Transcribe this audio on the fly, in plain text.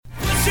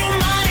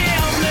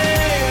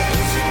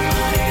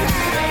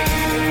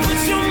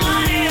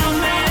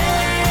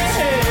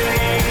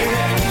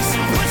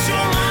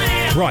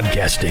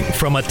Broadcasting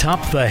from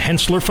atop the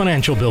Hensler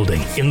Financial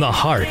Building in the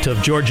heart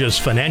of Georgia's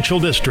financial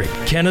district,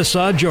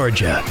 Kennesaw,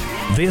 Georgia.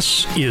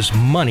 This is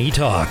Money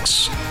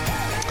Talks.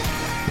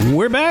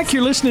 We're back.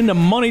 You're listening to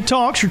Money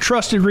Talks, your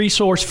trusted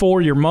resource for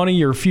your money,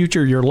 your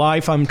future, your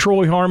life. I'm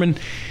Troy Harmon,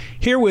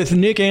 here with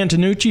Nick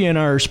Antonucci and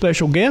our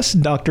special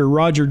guest, Dr.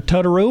 Roger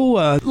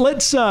Tutterow.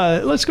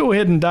 Let's go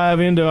ahead and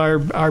dive into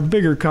our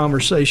bigger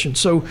conversation.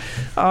 So,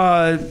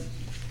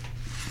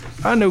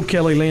 I know,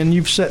 Kelly Lynn,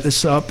 you've set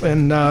this up,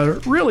 and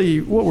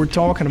really what we're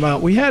talking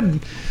about, we had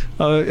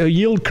a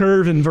yield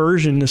curve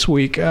inversion this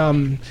week.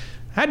 I'd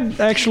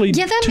actually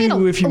that made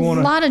a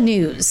lot of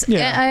news.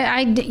 Yeah.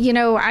 I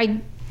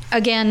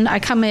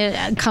come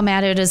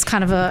at it as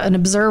kind of an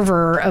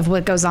observer of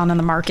what goes on in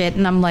the market,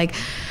 and I'm like,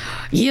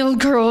 yield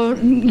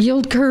curve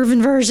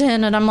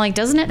inversion, and I'm like,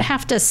 doesn't it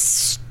have to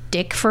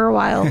stick for a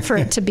while for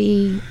it to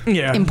be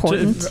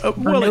important?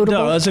 It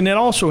does, and it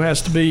also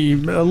has to be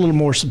a little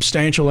more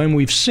substantial than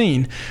we've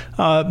seen.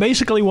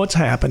 Basically, what's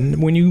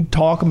happened when you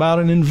talk about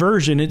an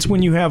inversion, it's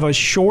when you have a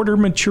shorter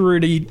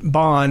maturity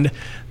bond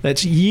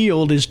that's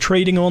yield is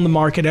trading on the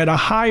market at a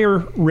higher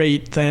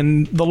rate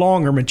than the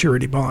longer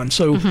maturity bond.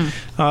 So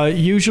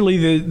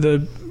usually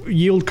the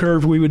yield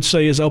curve, we would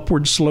say, is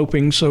upward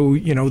sloping. So,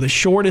 the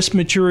shortest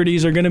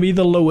maturities are going to be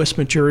the lowest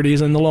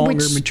maturities, and the longer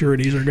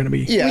maturities are going to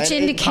be which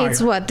indicates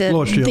higher. What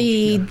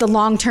the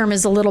long term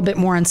is a little bit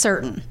more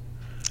uncertain.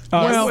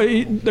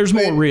 There's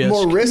more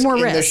risk. More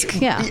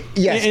risk.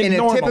 Yes, in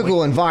a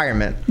typical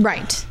environment.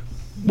 Right.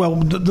 Well,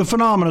 the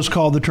phenomenon is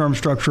called the term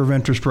structure of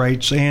interest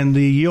rates, and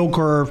the yield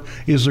curve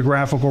is the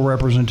graphical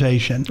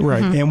representation.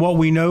 Right. And what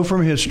we know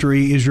from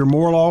history is you're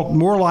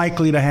more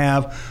likely to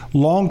have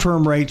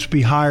long-term rates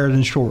be higher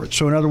than short.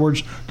 So in other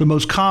words, the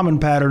most common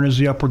pattern is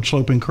the upward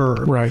sloping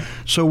curve. Right.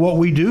 So what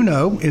we do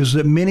know is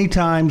that many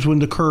times when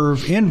the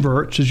curve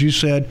inverts, as you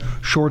said,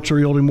 shorts are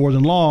yielding more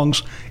than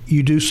longs,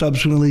 you do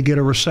subsequently get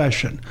a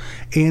recession.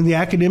 And the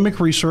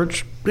academic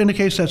research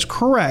indicates that's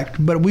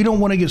correct, but we don't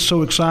want to get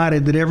so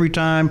excited that every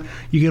time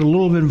you get a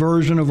little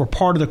inversion of a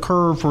part of the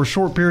curve for a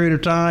short period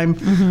of time.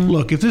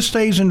 Look, if this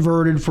stays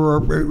inverts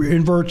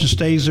and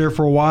stays there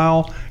for a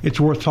while, it's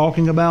worth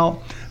talking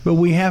about. But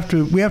we have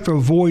to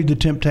avoid the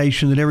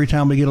temptation that every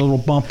time we get a little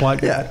bump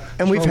like that.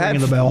 And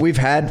we've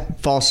had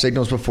false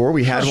signals before.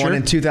 We had one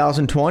in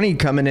 2020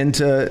 coming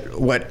into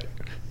what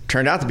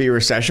turned out to be a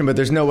recession, but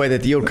there's no way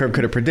that the yield curve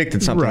could have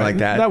predicted something like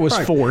that. That was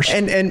forced.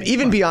 And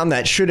even beyond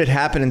that, should it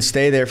happen and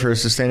stay there for a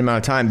sustained amount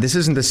of time, this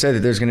isn't to say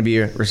that there's going to be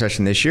a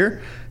recession this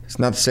year. It's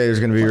not to say there's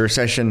going to be a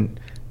recession,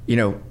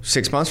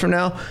 6 months from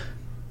now.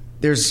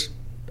 There's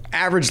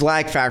average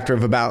lag factor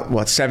of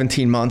about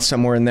 17 months,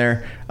 somewhere in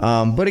there.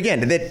 But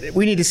again,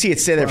 we need to see it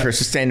stay there for a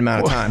sustained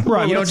amount of time.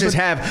 Right. You don't just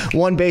have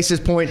 1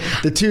 basis point,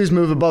 the twos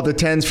move above the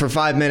tens for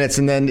 5 minutes,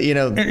 and then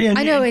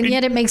I know, and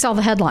yet it makes all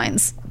the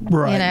headlines.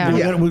 Right.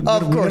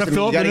 Of course,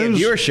 fill up the news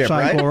viewership,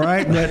 cycle,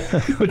 right?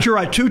 But you're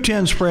right.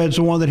 2-10 spread's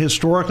the one that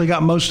historically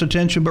got most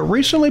attention. But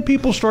recently,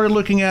 people started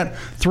looking at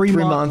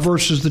 3-month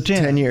versus the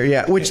 10-year.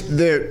 Yeah, which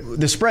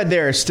the spread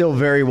there is still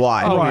very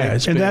wide.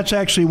 Right, and that's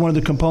actually one of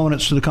the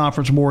components to the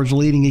Conference Board's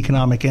leading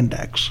economic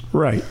index.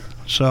 Right.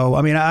 So,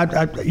 I mean,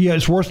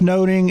 it's worth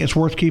noting, it's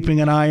worth keeping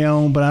an eye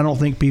on, but I don't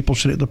think people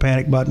should hit the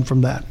panic button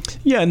from that.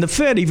 Yeah, and the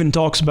Fed even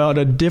talks about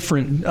a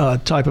different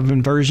type of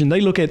inversion.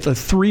 They look at the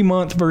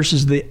 3-month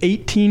versus the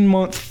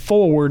 18-month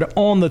forward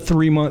on the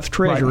 3-month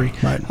Treasury.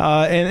 Right.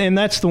 And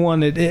that's the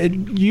one that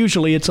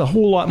usually it's a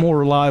whole lot more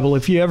reliable.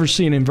 If you ever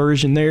see an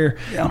inversion there,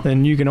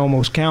 then you can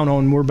almost count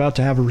on we're about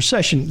to have a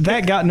recession.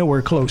 That got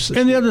nowhere close.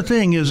 And the other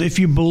thing is, if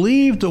you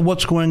believe that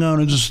what's going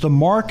on is just the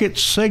market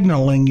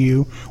signaling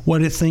you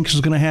what it thinks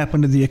is going to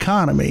happen to the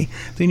economy,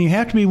 then you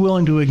have to be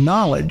willing to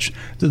acknowledge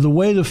that the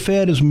way the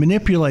Fed is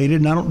manipulated,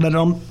 and I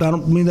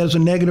don't mean that as a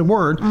negative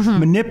word,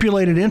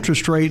 manipulated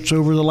interest rates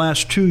over the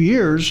last 2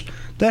 years,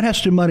 that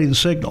has to muddy the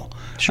signal.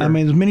 Sure. I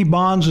mean, as many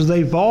bonds as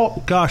they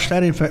vault, gosh,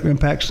 that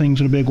impacts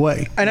things in a big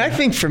way. And I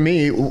think for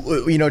me,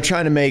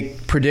 trying to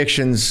make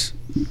predictions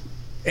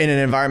in an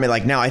environment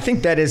like now, I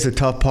think that is the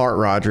tough part,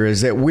 Roger,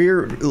 is that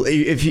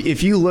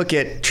if you look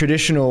at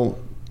traditional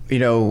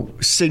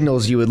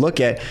signals you would look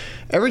at,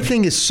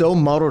 everything is so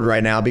muddled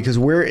right now because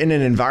we're in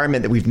an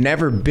environment that we've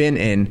never been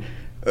in.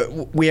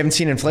 We haven't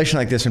seen inflation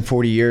like this in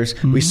 40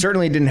 years. We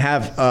certainly didn't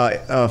have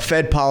a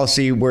Fed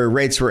policy where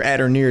rates were at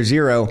or near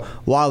zero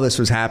while this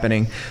was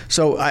happening.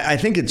 So I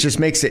think it just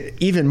makes it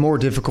even more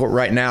difficult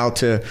right now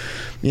to,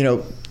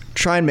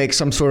 try and make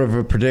some sort of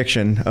a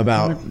prediction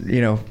about,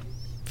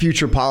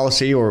 future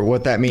policy or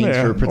what that means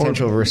for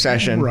potential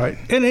recession. Right.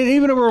 And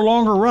even over a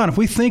longer run, if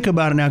we think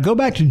about it now, go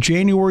back to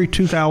January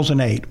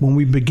 2008 when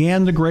we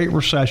began the Great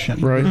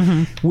Recession.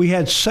 Right. We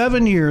had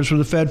 7 years where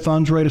the Fed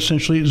funds rate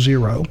essentially at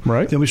zero.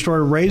 Right. Then we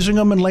started raising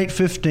them in late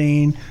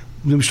 15.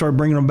 Then we started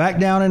bringing them back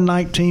down in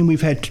 19.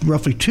 We've had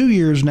roughly 2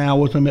 years now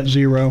with them at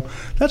 0.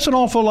 That's an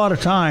awful lot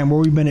of time where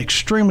we've been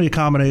extremely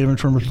accommodative in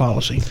terms of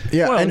policy.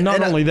 Yeah, well, and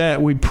not only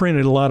that, we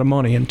printed a lot of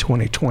money in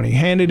 2020,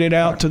 handed it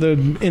out to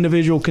the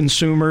individual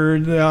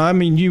consumer. I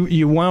mean,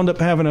 you wound up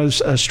having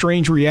a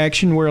strange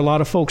reaction where a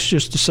lot of folks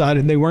just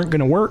decided they weren't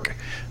going to work.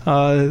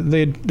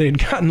 They'd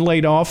gotten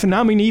laid off. And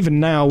I mean, even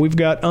now, we've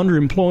got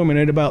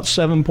underemployment at about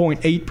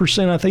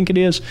 7.8%, I think it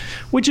is,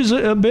 which is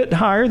a bit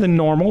higher than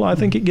normal. I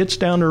think it gets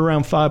down to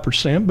around 5%.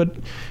 But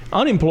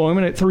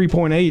unemployment at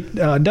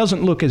 3.8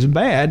 doesn't look as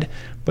bad.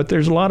 But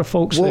there's a lot of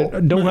folks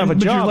that don't have a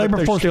job. Your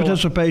labor force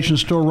participation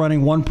is still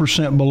running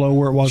 1% below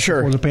where it was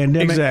before the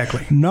pandemic.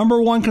 Exactly.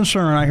 Number one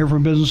concern I hear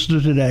from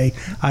businesses today,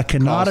 I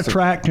cannot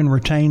attract and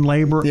retain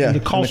labor and the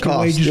cost of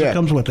wages that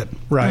comes with it.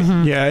 Right.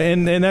 Mm-hmm. Yeah,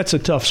 and that's a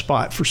tough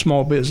spot for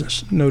small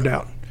business, no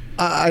doubt.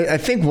 I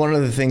think one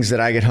of the things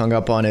that I get hung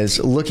up on is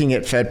looking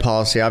at Fed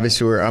policy.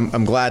 Obviously,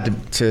 I'm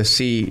glad to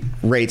see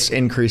rates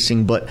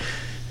increasing, but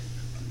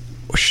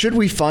should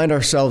we find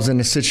ourselves in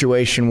a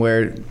situation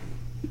where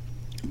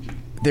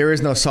there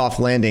is no soft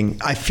landing?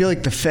 I feel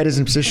like the Fed is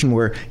in a position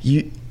where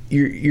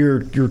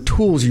your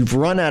tools, you've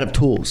run out of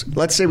tools.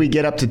 Let's say we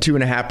get up to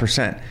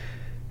 2.5%.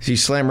 So you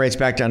slam rates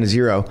back down to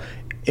 0.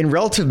 In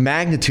relative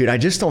magnitude, I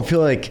just don't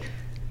feel like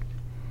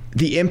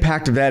the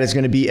impact of that is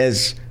going to be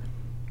as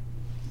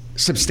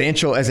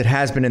substantial as it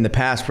has been in the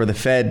past, where the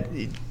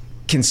Fed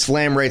can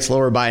slam rates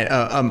lower by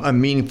a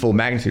meaningful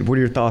magnitude. What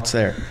are your thoughts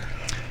there?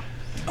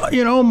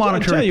 Monetary.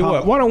 I'll tell you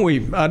what. Why don't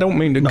we? I don't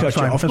mean to cut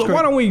you off. But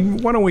why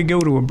don't we go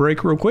to a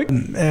break real quick?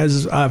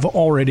 As I've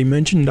already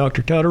mentioned,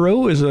 Dr.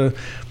 Tutterow is a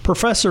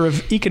professor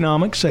of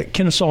economics at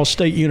Kennesaw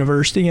State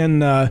University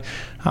and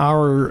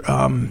our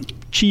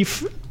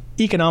chief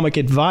economic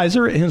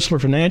advisor at Hensler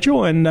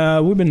Financial, and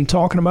we've been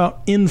talking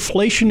about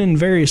inflation and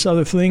various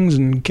other things.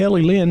 And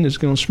Kelly Lynn is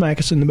going to smack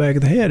us in the back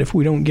of the head if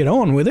we don't get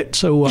on with it.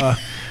 So.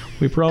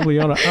 We probably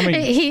ought to. I mean,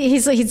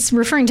 he's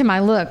referring to my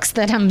looks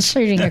that I'm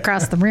shooting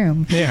across the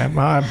room. Yeah,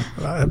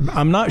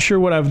 I'm not sure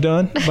what I've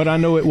done, but I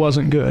know it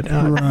wasn't good.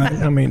 Right.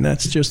 I mean,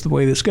 that's just the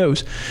way this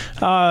goes.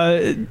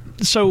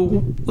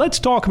 So let's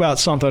talk about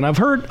something. I've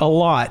heard a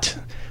lot.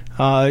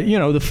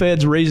 The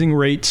Fed's raising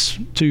rates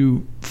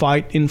to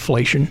fight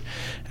inflation,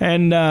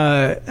 and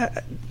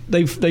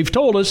they've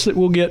told us that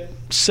we'll get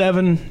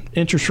 7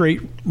 interest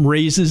rate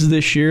raises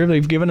this year.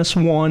 They've given us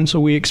 1,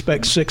 so we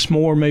expect 6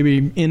 more,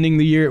 maybe ending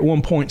the year at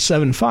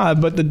 1.75.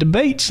 But the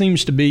debate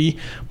seems to be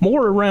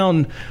more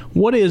around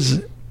what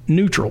is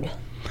neutral.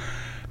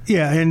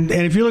 Yeah, and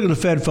if you look at the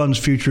Fed funds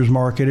futures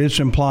market, it's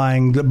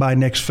implying that by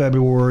next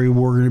February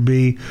we're going to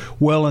be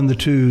well in the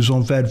 2s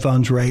on Fed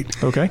funds rate.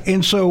 Okay.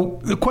 And so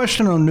the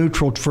question on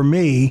neutral for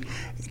me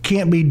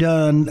can't be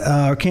done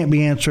or can't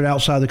be answered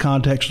outside the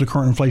context of the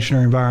current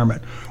inflationary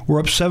environment. We're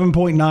up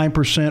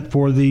 7.9%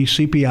 for the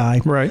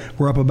CPI. Right.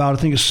 We're up about,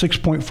 I think it's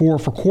 6.4 for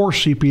core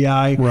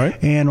CPI.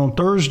 Right. And on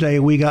Thursday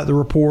we got the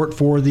report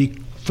for the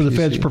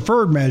Fed's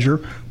preferred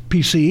measure,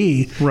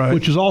 PCE, right,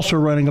 which is also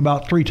running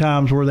about 3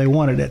 times where they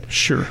wanted it.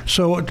 Sure.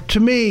 So to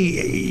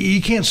me,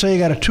 you can't say you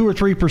got a 2 or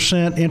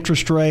 3%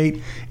 interest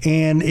rate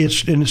and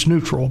it's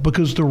neutral,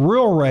 because the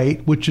real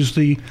rate, which is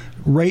the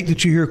rate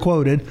that you hear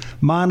quoted,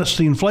 minus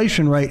the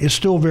inflation rate, is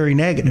still very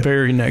negative.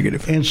 Very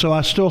negative. And so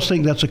I still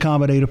think that's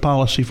accommodative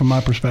policy from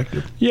my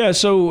perspective. Yeah,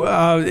 so,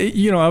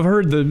 I've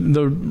heard the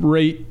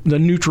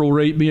neutral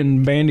rate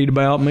being bandied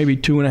about, maybe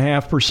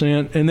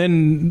 2.5%. And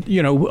then,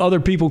 other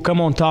people come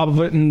on top of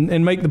it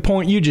and make the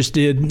point you just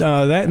did.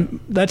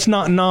 That's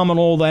not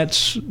nominal.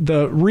 That's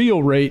the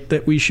real rate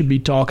that we should be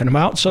talking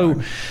about.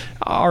 So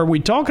are we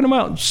talking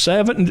about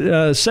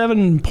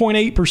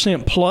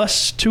 7.8%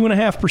 plus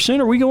 2.5%?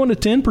 Are we going to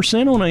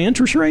 10% on an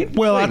interest rate?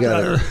 Well, you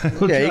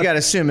got to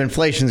assume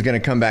inflation is going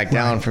to come back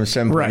down from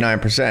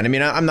 7.9%. Right. I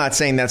mean, I'm not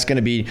saying that's going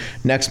to be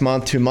next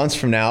month, 2 months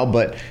from now,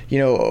 but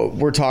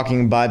we're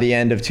talking by the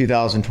end of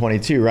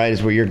 2022, right?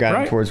 Is what you're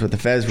guiding towards, what the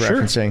Fed's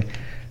referencing.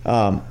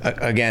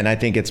 Again, I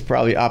think it's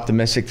probably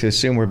optimistic to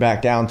assume we're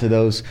back down to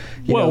those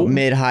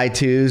mid-high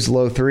 2s,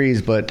 low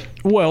 3s, but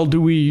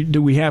do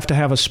we have to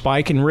have a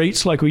spike in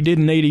rates like we did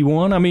in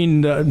 81? I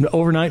mean, the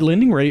overnight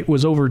lending rate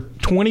was over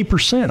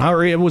 20%,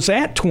 or it was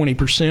at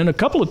 20% a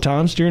couple of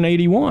times during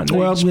 81.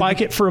 They spike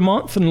it for a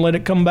month and let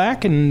it come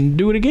back and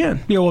do it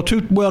again. Yeah,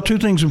 two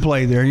things in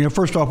play there.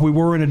 First off, we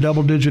were in a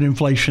double-digit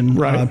inflation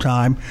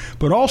time,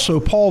 but also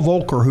Paul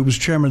Volcker, who was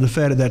chairman of the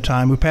Fed at that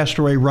time, who passed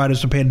away right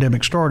as the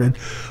pandemic started.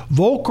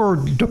 Volcker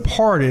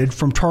departed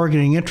from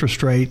targeting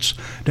interest rates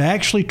to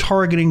actually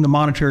targeting the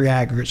monetary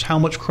aggregates. How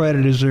much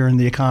credit is there in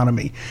the economy?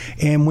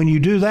 And when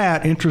you do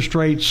that, interest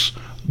rates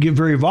get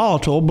very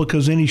volatile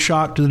because any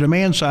shock to the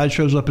demand side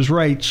shows up as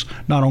rates,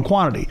 not on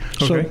quantity.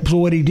 Okay. So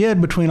what he did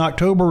between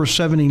October of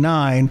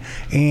 79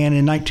 and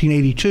in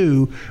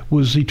 1982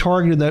 was he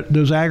targeted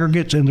those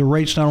aggregates, and the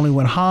rates not only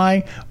went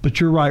high, but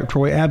you're right,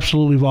 Troy,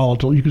 absolutely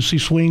volatile. You can see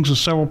swings of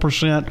several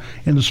percent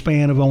in the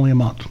span of only a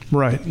month.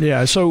 Right.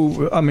 Yeah.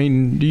 So, I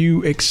mean, do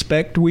you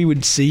expect we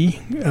would see,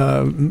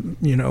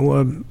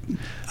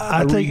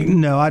 I think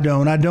no, I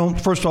don't.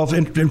 First off,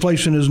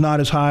 inflation is not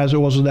as high as it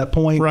was at that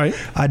point. Right.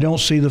 I don't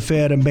see the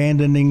Fed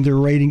abandoning the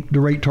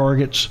rate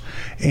targets,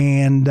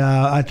 and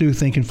I do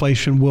think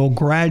inflation will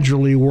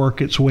gradually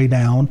work its way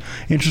down.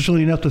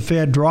 Interestingly enough, the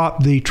Fed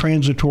dropped the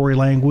transitory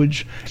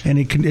language, and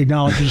it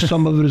acknowledges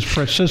some of it is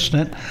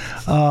persistent.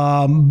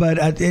 But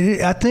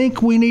I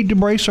think we need to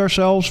brace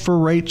ourselves for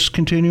rates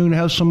continuing to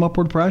have some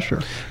upward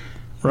pressure.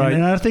 Right.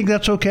 And I think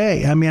that's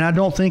okay. I mean, I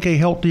don't think a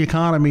healthy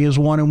economy is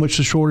one in which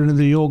the short end of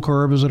the yield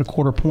curve is at a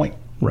quarter point.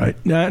 Right.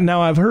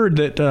 Now I've heard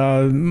that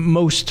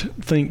most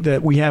think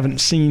that we haven't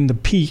seen the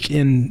peak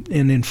in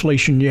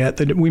inflation yet,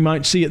 that we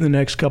might see it in the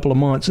next couple of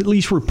months, at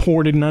least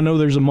reported, and I know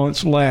there's a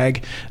month's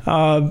lag.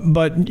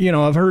 But,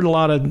 I've heard a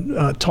lot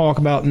of talk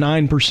about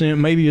 9%,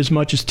 maybe as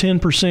much as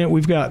 10%.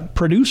 We've got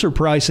producer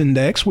price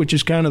index, which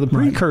is kind of the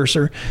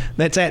precursor,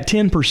 that's at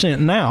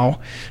 10% now.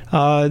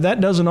 That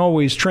doesn't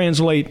always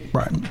translate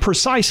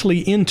precisely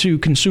into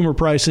consumer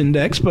price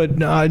index, but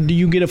do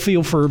you get a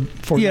feel for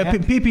that? Yeah,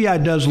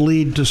 PPI does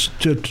lead to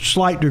a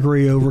slight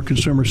degree over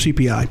consumer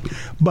CPI,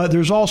 but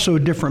there's also a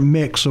different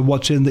mix of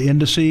what's in the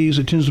indices.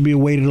 It tends to be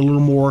weighted a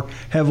little more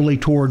heavily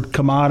toward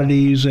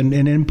commodities and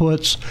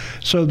inputs,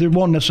 so there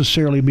won't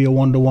necessarily be a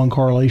one-to-one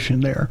correlation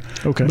there.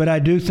 Okay, but I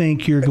do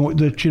think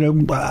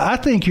I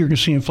think you're going to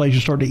see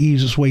inflation start to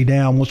ease its way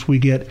down once we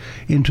get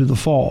into the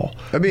fall.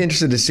 I'd be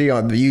interested to see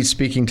on you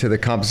speaking to the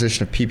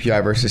composition of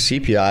PPI versus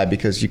CPI,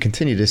 because you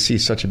continue to see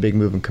such a big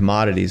move in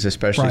commodities,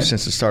 especially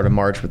since the start of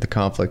March with the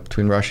conflict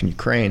between Russia and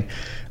Ukraine.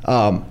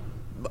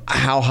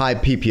 How high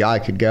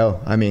PPI could go.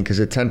 I mean,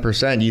 because at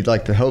 10%, you'd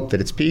like to hope that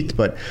it's peaked,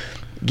 but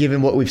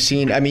given what we've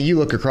seen, I mean, you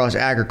look across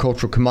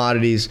agricultural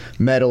commodities,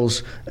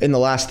 metals, in the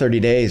last 30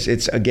 days,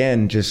 it's,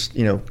 again, just,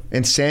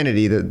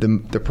 insanity,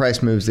 the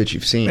price moves that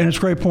you've seen. And it's a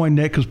great point,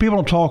 Nick, because people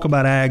don't talk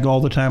about ag all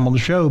the time on the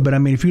show, but, I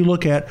mean, if you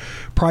look at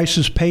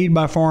prices paid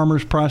by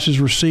farmers, prices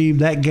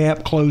received, that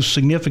gap closed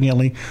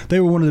significantly. They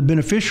were one of the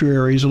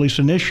beneficiaries, at least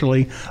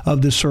initially,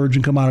 of this surge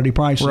in commodity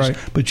prices. Right.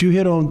 But you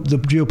hit on the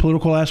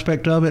geopolitical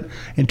aspect of it.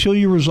 Until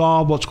you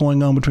resolve what's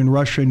going on between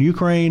Russia and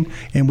Ukraine,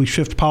 and we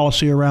shift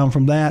policy around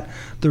from that,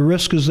 the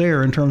risk is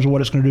there in terms of what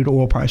it's going to do to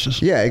oil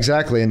prices. Yeah,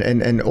 exactly.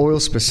 And oil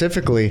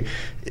specifically,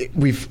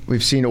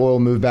 we've seen oil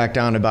move back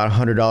down to about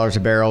 $100 a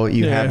barrel.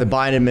 You have the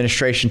Biden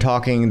administration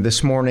talking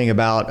this morning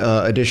about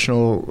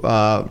additional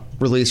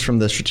release from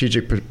the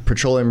Strategic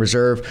Petroleum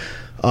Reserve,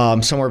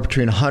 somewhere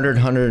between 100 and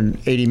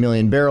 180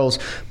 million barrels.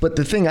 But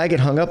the thing I get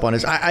hung up on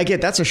is I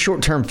get that's a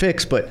short-term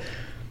fix, but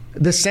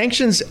the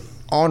sanctions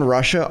on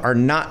Russia are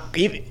not,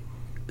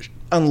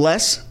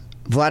 unless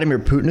Vladimir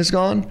Putin is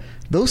gone,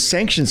 those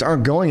sanctions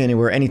aren't going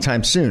anywhere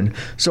anytime soon.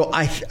 So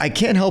I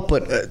can't help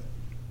but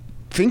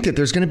think that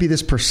there's going to be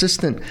this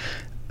persistent,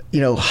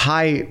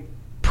 high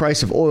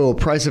price of oil,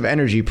 price of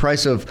energy,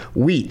 price of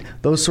wheat,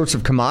 those sorts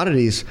of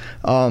commodities.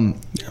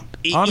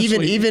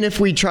 Honestly, even if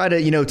we try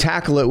to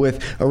tackle it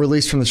with a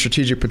release from the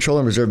Strategic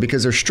Petroleum Reserve,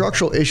 because there's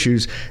structural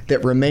issues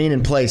that remain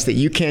in place that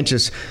you can't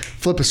just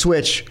flip a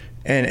switch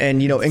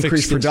and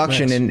increase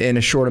production in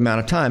a short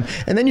amount of time.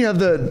 And then you have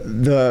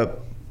the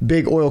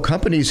big oil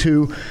companies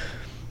who,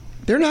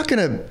 they're not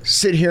going to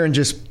sit here and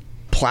just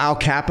plow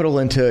capital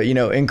into,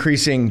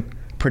 increasing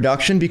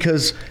production,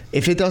 because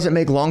if it doesn't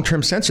make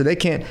long-term sense or they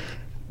can't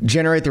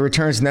generate the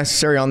returns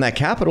necessary on that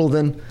capital,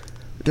 then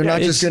they're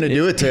not just going to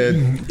do it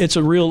to. It's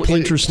a real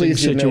interesting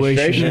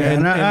situation.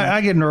 And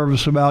I get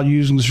nervous about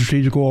using the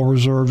Strategic Oil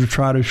Reserve to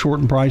try to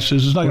shorten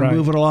prices. It's not going to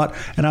move it a lot,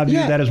 and I view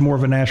that as more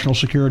of a national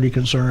security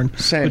concern.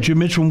 Same. But you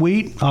mentioned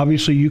wheat.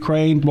 Obviously,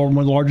 Ukraine, one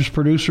of the largest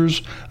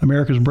producers,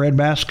 America's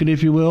breadbasket,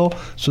 if you will.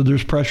 So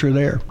there's pressure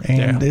there,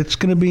 and it's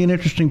going to be an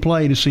interesting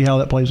play to see how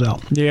that plays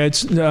out. Yeah,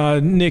 it's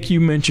Nick.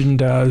 You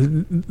mentioned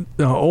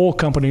oil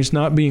companies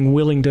not being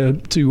willing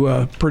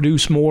to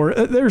produce more.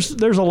 There's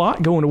a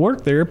lot going to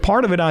work there.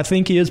 Part of it, I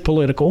think, is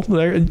political.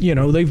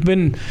 They've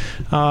been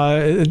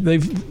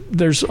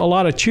there's a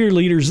lot of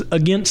cheerleaders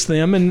against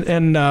them,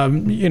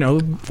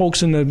 and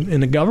folks in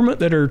the government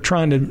that are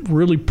trying to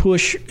really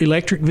push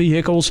electric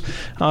vehicles.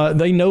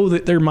 They know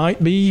that there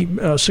might be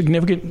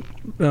significant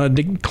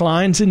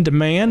declines in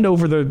demand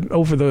over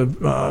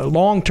the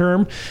long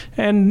term,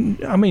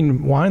 and I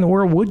mean, why in the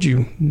world would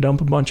you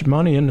dump a bunch of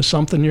money into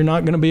something you're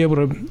not going to be able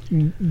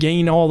to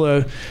gain all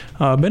the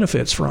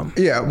benefits from?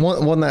 Yeah,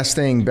 one last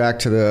thing back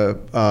to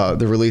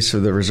the release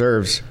of the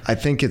reserves. I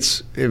think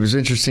it was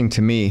interesting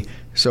to me.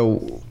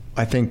 So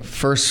I think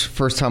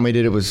first time we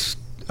did it was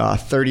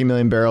 30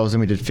 million barrels,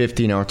 and we did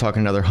 50. Now we're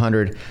talking another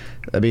 100.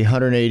 That'd be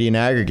 180 in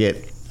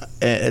aggregate.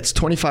 It's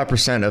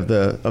 25% of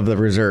the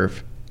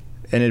reserve,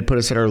 and it put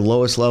us at our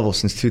lowest level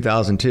since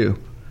 2002.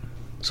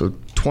 So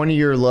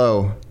 20-year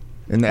low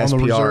in the On the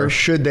SPR reserve.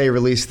 should they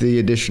release the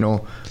additional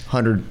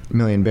 100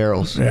 million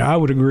barrels. Yeah, I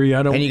would agree.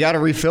 I don't. And you got to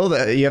refill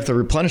that. You have to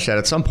replenish that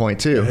at some point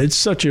too. It's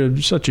such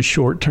a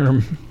short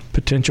term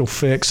potential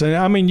fix. And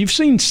I mean, you've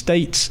seen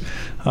states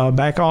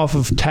back off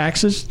of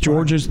taxes.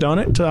 Georgia's done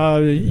it.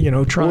 Trying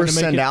Or to make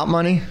send out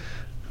money.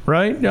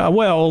 right.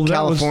 Well,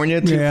 California,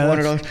 that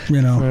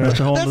 $400. That's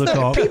a whole other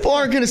talk. People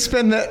aren't going to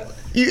spend that.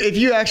 If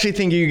you actually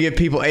think you can give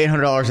people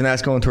 $800 and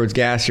that's going towards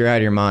gas, you're out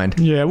of your mind.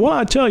 Yeah, well,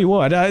 I tell you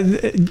what,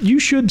 you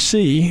should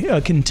see a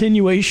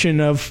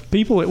continuation of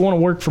people that want to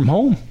work from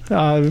home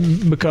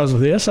because of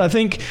this. I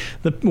think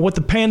what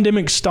the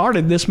pandemic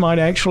started, this might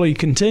actually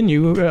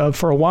continue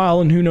for a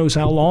while, and who knows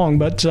how long.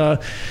 But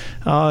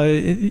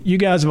you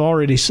guys have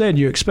already said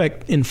you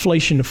expect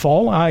inflation to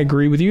fall. I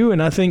agree with you,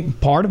 and I think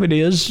part of it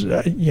is,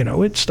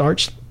 it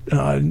starts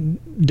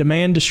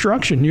demand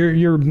destruction.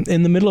 You're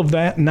in the middle of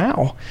that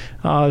now.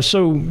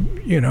 So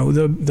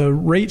the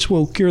rates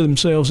will cure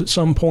themselves at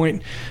some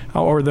point,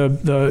 or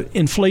the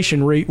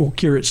inflation rate will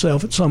cure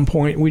itself at some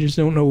point. We just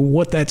don't know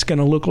what that's going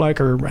to look like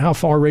or how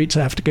far rates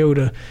have to go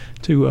to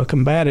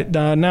combat it.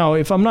 Now,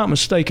 if I'm not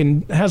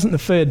mistaken, hasn't the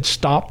Fed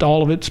stopped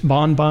all of its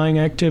bond buying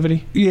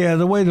activity? Yeah,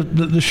 the way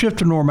the shift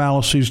to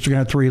normalcy is to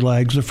have three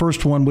legs. The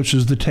first one, which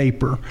is the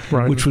taper,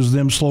 Right. which was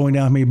them slowing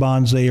down how many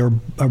bonds they are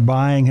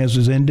buying,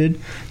 has ended.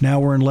 Now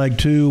we're in leg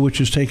two,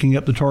 which is taking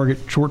up the target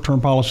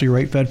short-term policy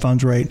rate, Fed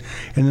funds rate.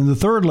 And then the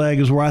third leg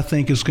is where I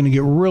think it's going to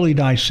get really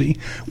dicey,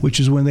 which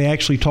is when they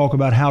actually talk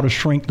about how to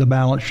shrink the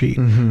balance sheet.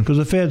 Because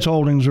the Fed's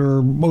holdings are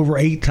over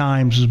 8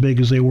 times as big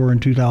as they were in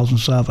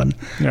 2007.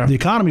 Yeah. The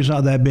economy's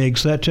not that big,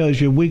 so that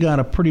tells you we got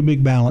a pretty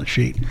big balance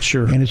sheet.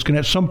 Sure. And it's going to,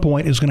 at some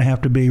point, it's going to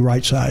have to be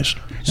right-sized.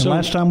 And So-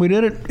 last time we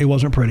did it, it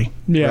wasn't pretty.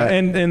 Yeah, Right.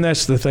 and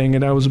that's the thing.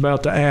 And I was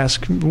about to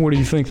ask, what do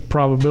you think the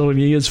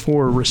probability is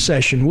for a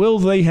recession? Will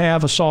they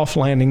have a soft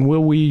landing?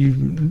 Will we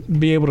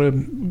be able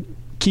to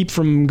keep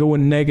from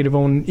going negative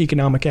on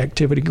economic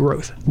activity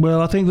growth?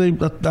 Well, I think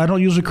I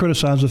don't usually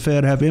criticize the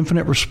Fed. I have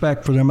infinite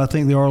respect for them. I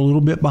think they are a little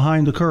bit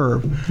behind the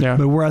curve. Yeah.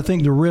 But where I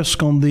think the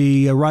risk on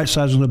the right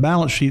side of the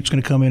balance sheet is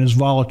going to come in is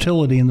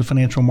volatility in the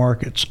financial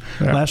markets.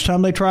 Yeah. Last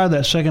time they tried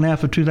that, second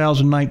half of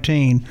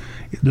 2019,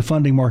 the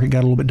funding market got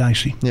a little bit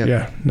dicey.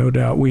 Yeah, no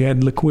doubt. We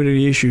had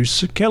liquidity issues.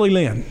 So, Kelly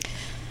Lynn,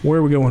 where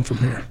are we going from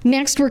here?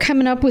 Next, we're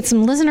coming up with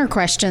some listener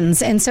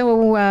questions. And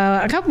so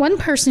I got one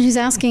person who's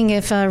asking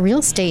if real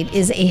estate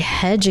is a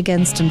hedge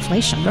against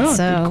inflation. Oh,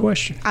 so good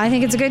question. I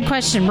think it's a good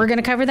question. We're going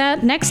to cover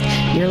that next.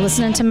 You're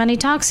listening to Money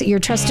Talks, your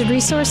trusted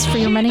resource for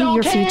your money,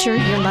 your future,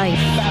 your life.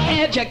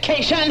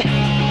 Education,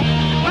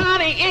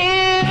 money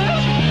is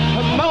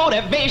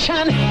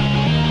motivation.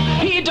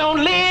 He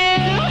don't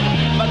live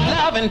but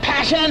love and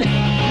passion.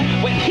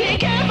 When he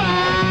can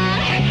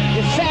buy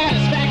his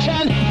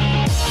satisfaction.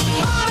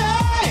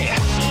 Money,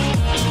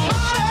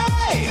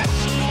 money,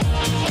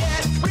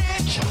 get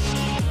rich,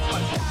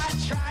 but not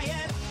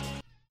trying.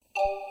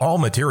 All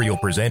material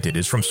presented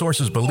is from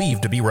sources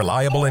believed to be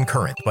reliable and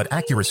current, but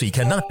accuracy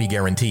cannot be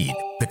guaranteed.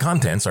 The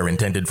contents are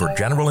intended for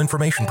general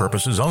information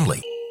purposes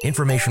only.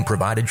 Information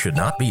provided should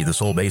not be the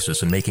sole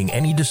basis in making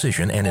any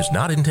decision and is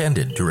not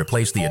intended to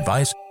replace the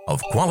advice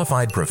of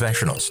qualified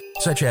professionals,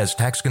 such as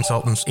tax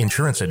consultants,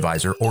 insurance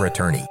advisor, or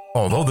attorney.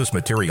 Although this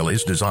material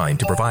is designed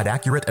to provide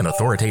accurate and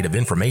authoritative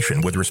information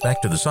with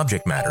respect to the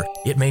subject matter,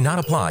 it may not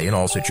apply in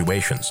all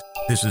situations.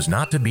 This is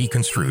not to be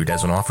construed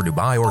as an offer to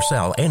buy or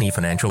sell any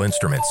financial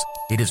instruments.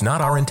 It is not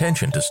our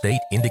intention to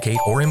state, indicate,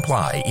 or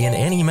imply in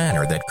any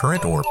manner that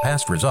current or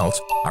past results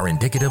are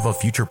indicative of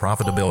future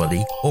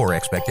profitability or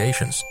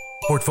expectations.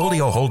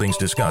 Portfolio holdings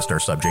discussed are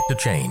subject to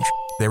change.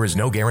 There is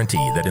no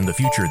guarantee that in the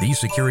future these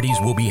securities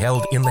will be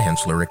held in the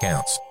Hensler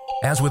accounts.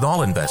 As with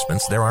all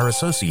investments, there are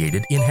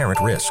associated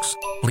inherent risks.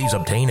 Please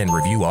obtain and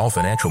review all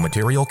financial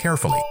material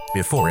carefully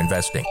before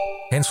investing.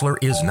 Hensler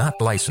is not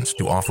licensed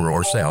to offer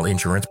or sell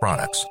insurance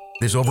products.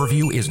 This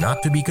overview is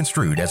not to be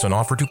construed as an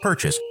offer to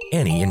purchase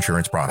any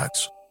insurance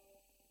products.